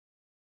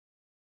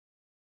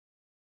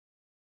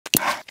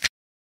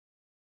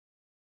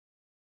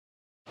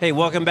Hey,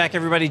 welcome back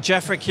everybody.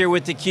 Jeff Frick here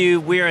with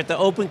theCUBE. We are at the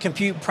Open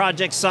Compute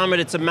Project Summit.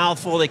 It's a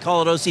mouthful, they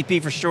call it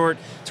OCP for short.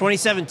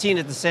 2017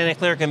 at the Santa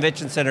Clara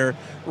Convention Center.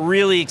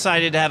 Really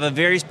excited to have a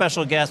very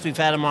special guest. We've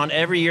had him on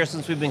every year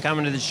since we've been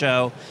coming to the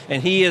show.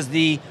 And he is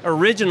the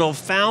original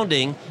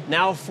founding,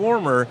 now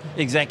former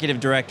executive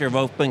director of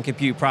Open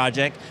Compute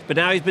Project. But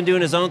now he's been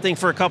doing his own thing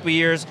for a couple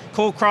years.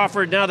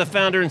 Crawford, now the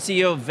founder and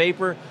CEO of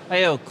Vapor.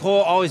 Hey,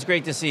 Cole, always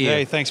great to see you.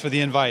 Hey, thanks for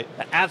the invite.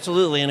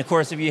 Absolutely, and of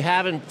course, if you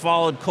haven't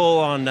followed Cole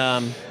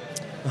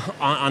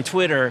on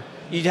Twitter,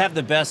 you have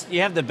the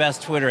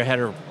best Twitter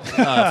header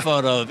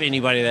photo of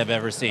anybody that I've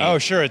ever seen. Oh,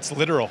 sure, it's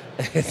literal.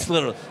 It's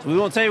literal. So we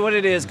won't tell you what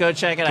it is. Go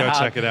check it out. Go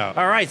check it out.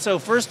 All right. So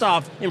first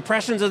off,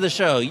 impressions of the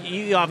show.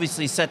 You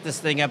obviously set this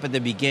thing up at the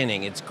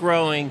beginning. It's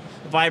growing,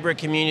 vibrant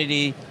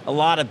community, a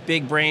lot of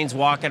big brains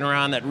walking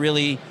around that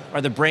really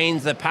are the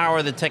brains that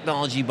power the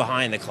technology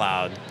behind the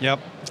cloud. Yep.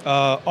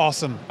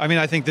 Awesome. I mean,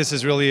 I think this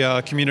is really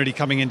a community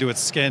coming into its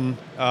skin.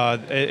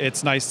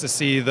 It's nice to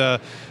see the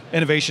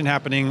innovation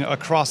happening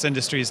across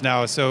industries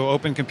now. So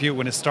Open Compute,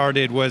 when it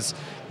started, was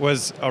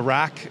a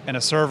rack and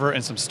a server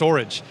and some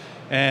storage.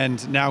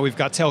 And now we've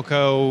got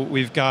telco,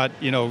 we've got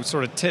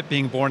sort of TIP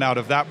being born out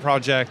of that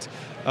project.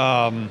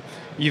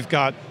 You've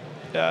got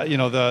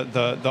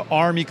the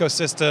ARM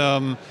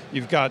ecosystem.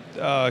 You've got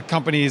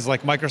companies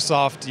like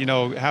Microsoft,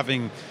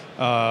 having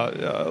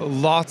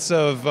lots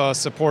of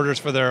supporters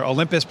for their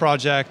Olympus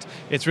project.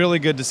 It's really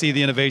good to see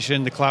the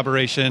innovation, the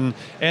collaboration,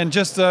 and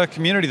just a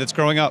community that's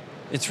growing up.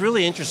 It's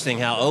really interesting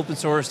how open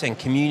source and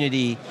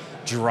community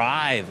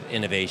drive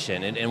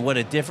innovation, and what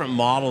a different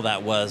model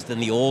that was than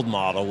the old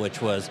model, which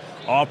was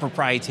all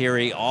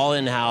proprietary, all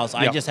in-house.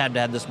 Yep. I just had to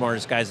have the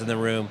smartest guys in the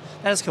room.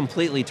 That has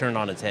completely turned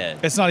on its head.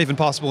 It's not even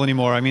possible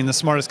anymore. I mean, the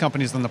smartest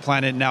companies on the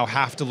planet now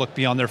have to look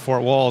beyond their four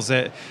walls.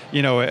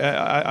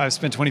 I've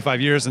spent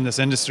 25 years in this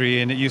industry,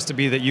 and it used to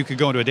be that you could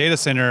go into a data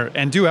center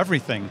and do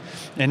everything.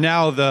 And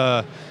now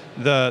the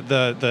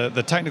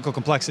technical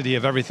complexity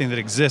of everything that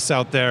exists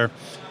out there,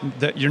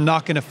 that you're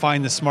not going to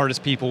find the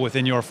smartest people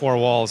within your four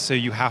walls, so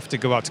you have to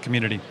go out to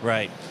community.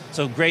 Right.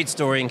 So great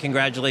story, and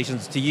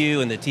congratulations to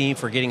you and the team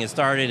for getting it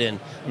started, and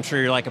I'm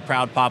sure you're like a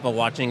proud papa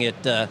watching it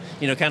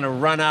kind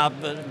of run out,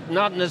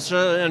 not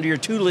necessarily under your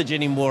tutelage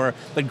anymore,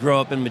 but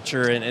grow up and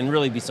mature and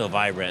really be so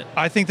vibrant.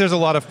 I think there's a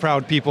lot of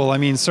proud people. I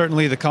mean,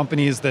 certainly the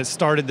companies that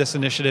started this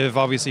initiative,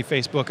 obviously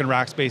Facebook and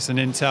Rackspace and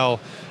Intel,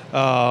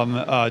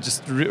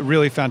 just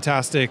really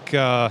fantastic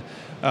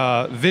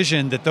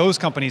vision that those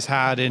companies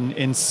had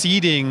in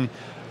seeding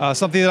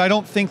something that I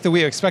don't think that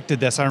we expected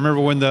this. I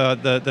remember when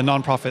the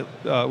nonprofit,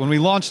 when we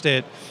launched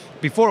it,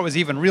 before it was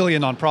even really a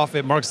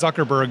nonprofit, Mark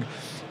Zuckerberg,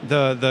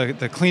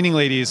 the cleaning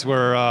ladies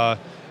were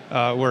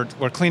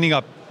cleaning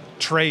up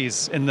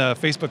trays in the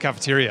Facebook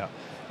cafeteria.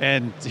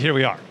 And here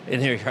we are.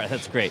 And here we are,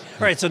 that's great.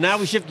 All right, so now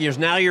we shift gears.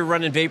 Now you're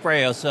running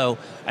Vapor.io. So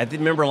I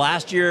remember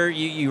last year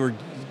you were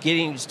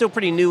still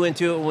pretty new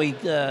into it when we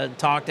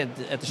talked at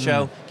the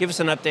show. Give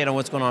us an update on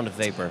what's going on with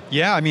Vapor.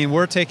 Yeah, I mean,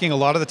 we're taking a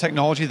lot of the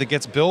technology that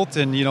gets built,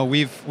 and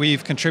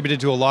we've contributed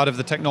to a lot of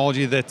the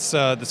technology that's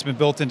been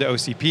built into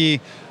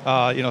OCP.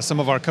 Some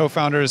of our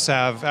co-founders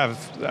have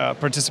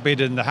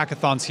participated in the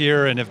hackathons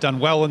here and have done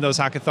well in those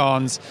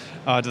hackathons,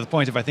 to the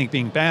point of, I think,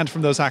 being banned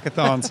from those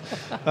hackathons.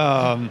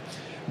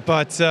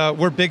 But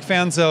we're big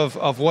fans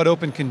of what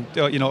Open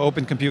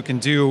Compute can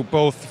do,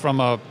 both from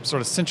a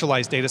sort of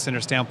centralized data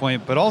center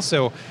standpoint, but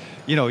also,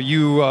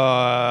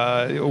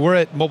 we're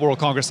at Mobile World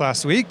Congress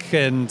last week,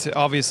 and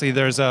obviously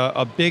there's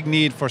a big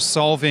need for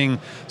solving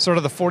sort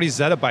of the 40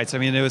 zettabytes. I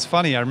mean, it was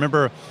funny. I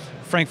remember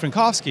Frank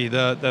Frankowski,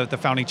 the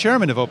founding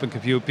chairman of Open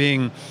Compute,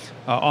 being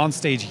on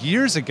stage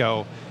years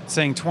ago,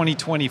 saying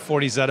 2020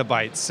 40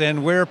 zettabytes,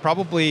 and we're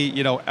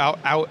probably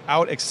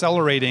out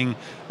accelerating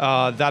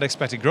that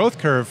expected growth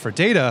curve for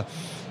data,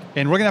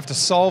 and we're going to have to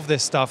solve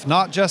this stuff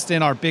not just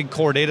in our big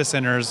core data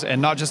centers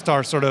and not just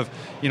our sort of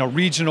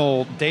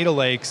regional data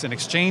lakes and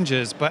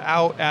exchanges, but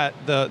out at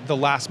the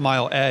last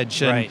mile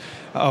edge. Right.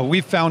 And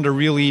we've found a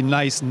really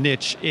nice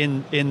niche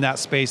in that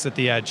space at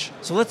the edge.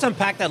 So let's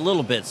unpack that a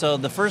little bit. So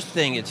the first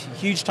thing, it's a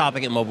huge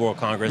topic at Mobile World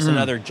Congress,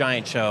 another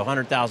giant show,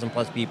 100,000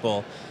 plus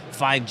people.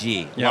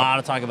 5G, a lot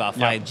of talk about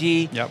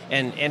 5G,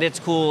 and it's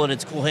cool, and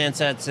it's cool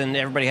handsets, and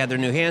everybody had their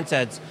new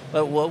handsets,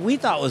 but what we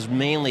thought was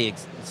mainly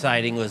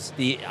exciting was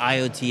the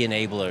IoT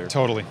enabler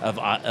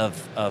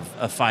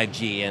of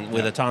 5G, and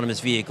with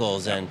autonomous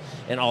vehicles and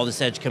all this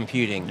edge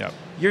computing.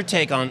 Your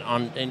take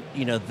on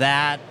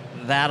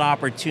that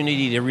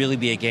opportunity to really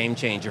be a game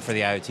changer for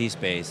the IoT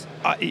space?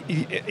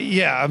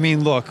 Yeah, I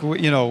mean, look,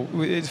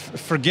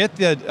 forget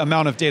the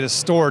amount of data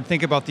stored,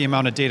 think about the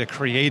amount of data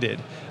created.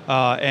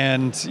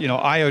 And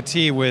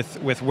IoT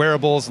with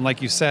wearables, and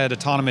like you said,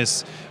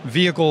 autonomous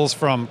vehicles,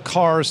 from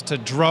cars to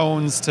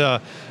drones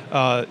to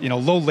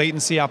low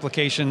latency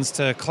applications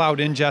to cloud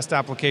ingest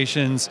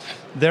applications.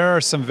 There are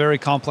some very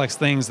complex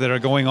things that are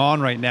going on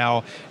right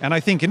now, and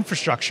I think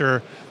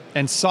infrastructure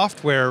and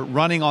software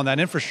running on that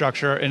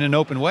infrastructure in an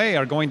open way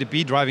are going to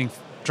be driving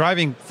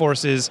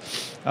forces,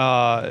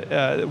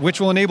 which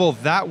will enable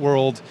that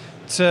world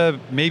to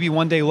maybe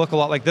one day look a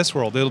lot like this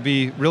world. It'll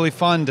be really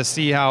fun to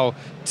see how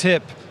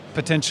TIP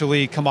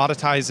potentially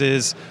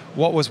commoditizes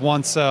what was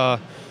once a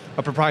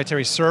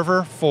proprietary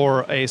server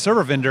for a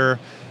server vendor.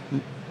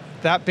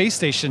 That base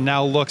station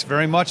now looks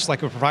very much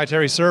like a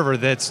proprietary server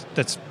that's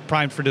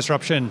primed for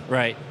disruption.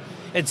 Right.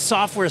 And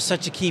software is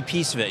such a key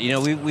piece of it. You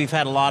know, we've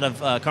had a lot of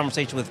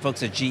conversation with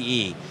folks at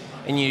GE,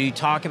 and you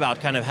talk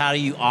about kind of how do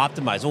you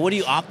optimize. Well, what are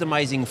you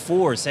optimizing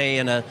for, say,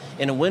 in a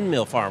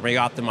windmill farm? Are you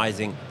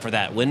optimizing for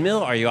that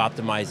windmill? Are you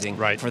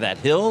optimizing for that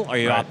hill? Are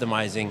you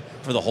optimizing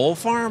for the whole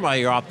farm? Are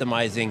you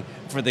optimizing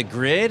for the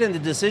grid? And the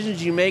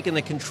decisions you make and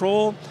the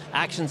control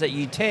actions that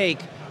you take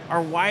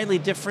are widely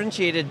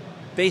differentiated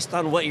based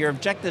on what your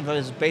objective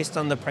is, based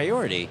on the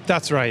priority.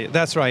 That's right,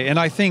 and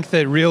I think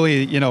that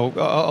really, you know,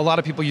 a lot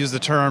of people use the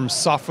term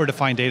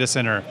software-defined data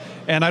center,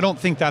 and I don't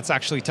think that's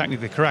actually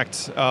technically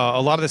correct.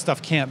 A lot of this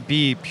stuff can't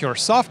be pure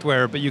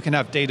software, but you can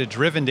have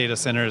data-driven data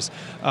centers,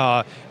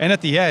 and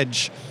at the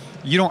edge,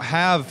 you don't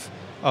have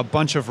a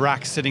bunch of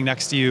racks sitting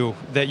next to you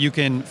that you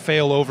can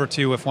fail over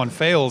to if one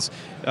fails.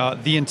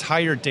 The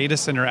entire data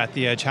center at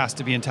the edge has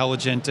to be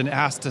intelligent, and it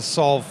has to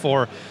solve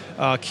for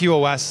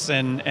QoS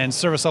and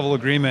service level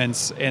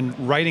agreements and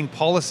writing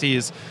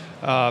policies.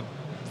 That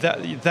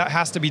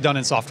has to be done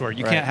in software.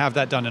 You can't have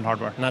that done in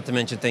hardware. Not to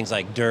mention things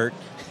like dirt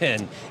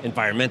and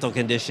environmental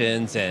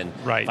conditions and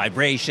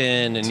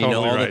vibration and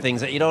all the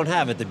things that you don't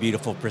have at the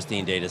beautiful,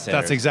 pristine data center.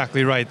 That's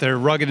exactly right. They're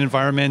rugged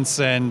environments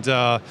and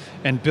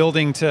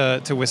building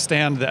to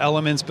withstand the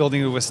elements,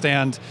 building to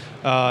withstand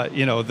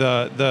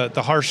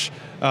the harsh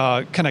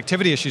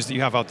connectivity issues that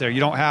you have out there. You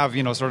don't have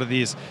sort of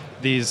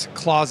these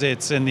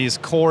closets and these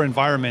core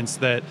environments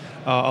that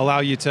allow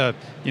you to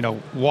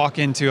walk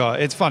into.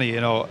 It's funny,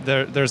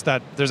 there's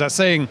that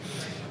saying.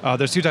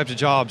 There's two types of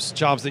jobs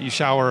that you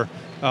shower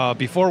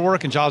before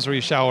work and jobs where you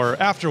shower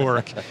after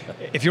work.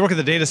 If you work at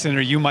the data center,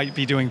 you might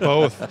be doing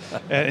both,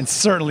 and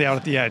certainly out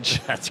at the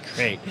edge. That's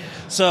great.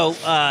 So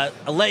I'll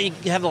let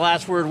you have the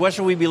last word. What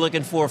should we be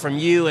looking for from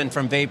you and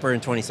from Vapor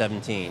in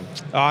 2017?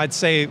 I'd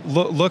say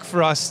look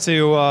for us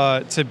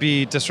to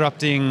be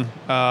disrupting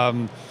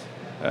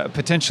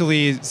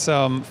potentially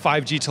some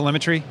 5G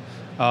telemetry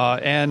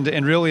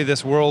and really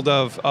this world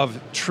of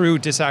true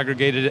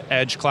disaggregated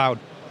edge cloud.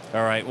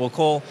 All right, well,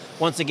 Cole,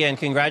 once again,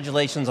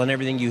 congratulations on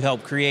everything you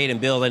helped create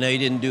and build. I know you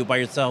didn't do it by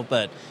yourself,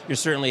 but you're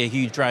certainly a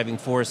huge driving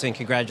force, and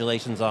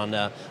congratulations on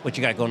what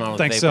you got going on with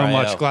Thanks Vapor so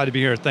much, IO. glad to be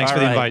here. Thanks for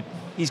the invite.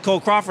 He's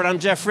Cole Crawford, I'm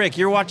Jeff Frick.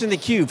 You're watching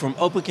theCUBE from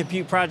Open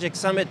Compute Project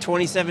Summit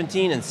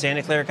 2017 in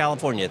Santa Clara,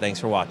 California.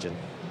 Thanks for watching.